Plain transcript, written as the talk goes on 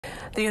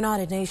The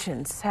United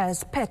Nations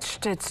has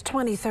pitched its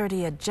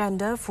 2030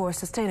 agenda for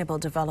sustainable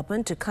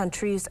development to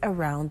countries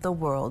around the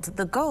world.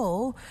 The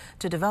goal,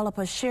 to develop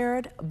a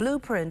shared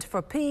blueprint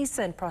for peace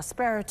and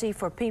prosperity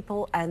for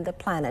people and the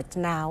planet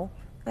now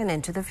and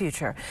into the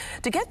future.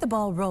 To get the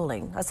ball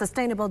rolling, a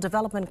Sustainable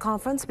Development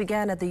Conference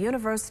began at the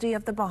University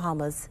of the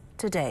Bahamas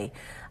today.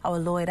 Our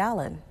Lloyd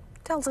Allen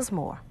tells us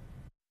more.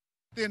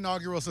 The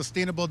inaugural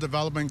Sustainable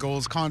Development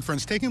Goals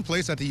Conference taking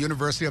place at the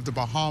University of the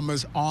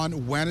Bahamas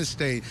on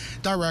Wednesday.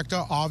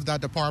 Director of that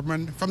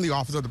department from the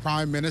Office of the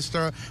Prime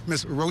Minister,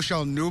 Ms.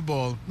 Rochelle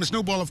Newbold. Ms.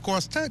 Newbold, of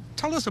course,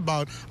 tell us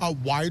about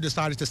why you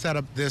decided to set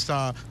up this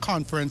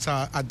conference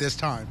at this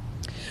time.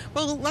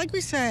 Well, like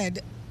we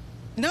said,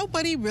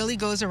 nobody really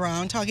goes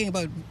around talking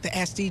about the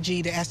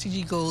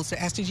SDG goals, the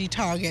SDG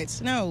targets.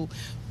 No,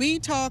 we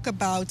talk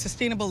about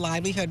sustainable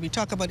livelihood. We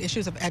talk about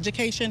issues of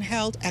education,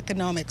 health,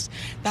 economics.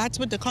 That's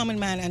what the common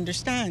man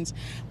understands.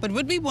 But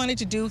what we wanted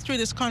to do through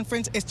this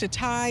conference is to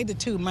tie the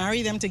two,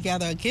 marry them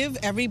together, give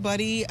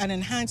everybody an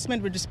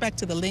enhancement with respect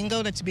to the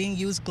lingo that's being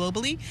used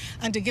globally,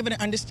 and to give an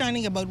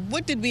understanding about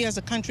what did we as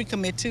a country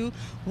commit to,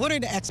 what are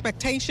the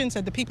expectations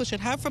that the people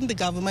should have from the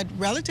government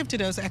relative to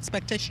those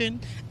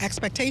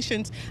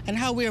expectations, and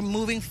how we are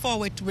moving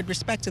forward with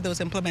respect to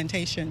those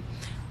implementation.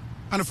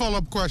 And a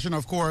follow-up question,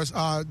 of course,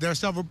 there are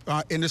several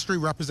industry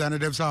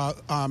representatives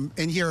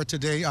in here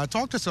today.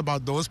 Talk to us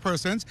about those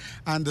persons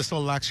and the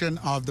selection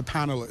of the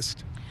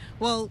panelists.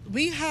 Well,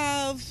 we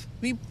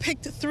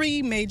picked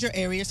three major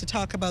areas to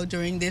talk about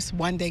during this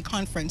one-day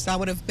conference. That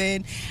would have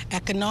been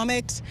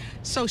economics,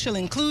 social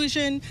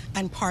inclusion,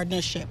 and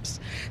partnerships.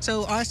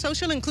 So our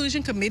social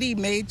inclusion committee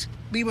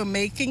we were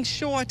making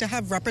sure to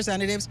have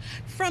representatives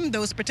from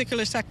those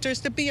particular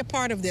sectors to be a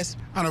part of this.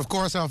 And of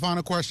course, our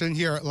final question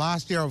here.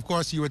 Last year, of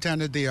course, you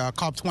attended the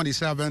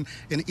COP27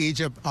 in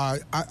Egypt.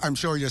 I'm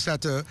sure you're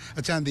set to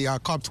attend the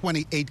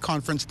COP28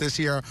 conference this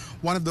year.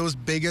 One of those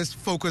biggest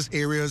focus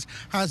areas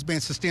has been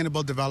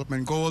sustainable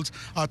development goals.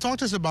 Talk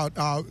to us about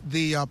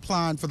the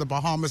plan for the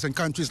Bahamas and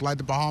countries like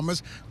the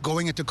Bahamas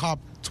going into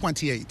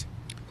COP28.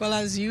 Well,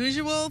 as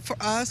usual, for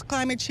us,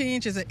 climate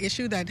change is an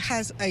issue that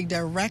has a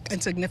direct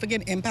and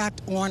significant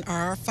impact on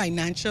our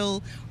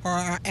financial or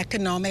our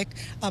economic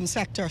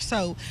sector.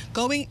 So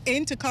going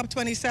into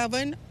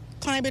COP27,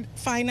 climate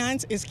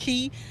finance is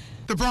key.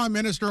 The Prime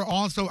Minister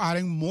also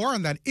adding more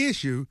on that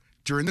issue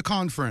during the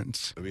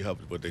conference. We have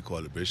what they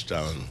call the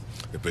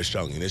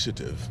Bridgetown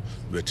Initiative,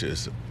 which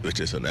is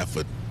an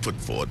effort put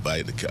forward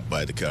by the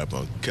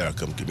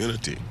CARICOM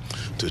community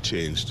to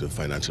change the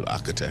financial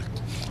architect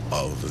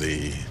of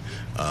the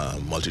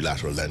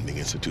multilateral lending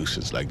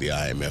institutions like the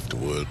IMF, the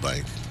World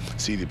Bank,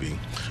 CDB,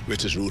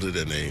 which is rooted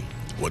in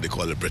what they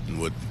call the Bretton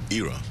Woods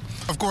era.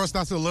 Of course,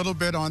 that's a little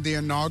bit on the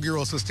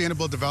inaugural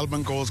Sustainable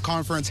Development Goals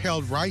Conference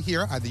held right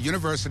here at the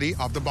University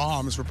of the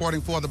Bahamas.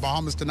 Reporting for the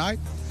Bahamas Tonight,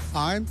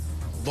 I'm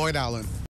Lloyd Allen.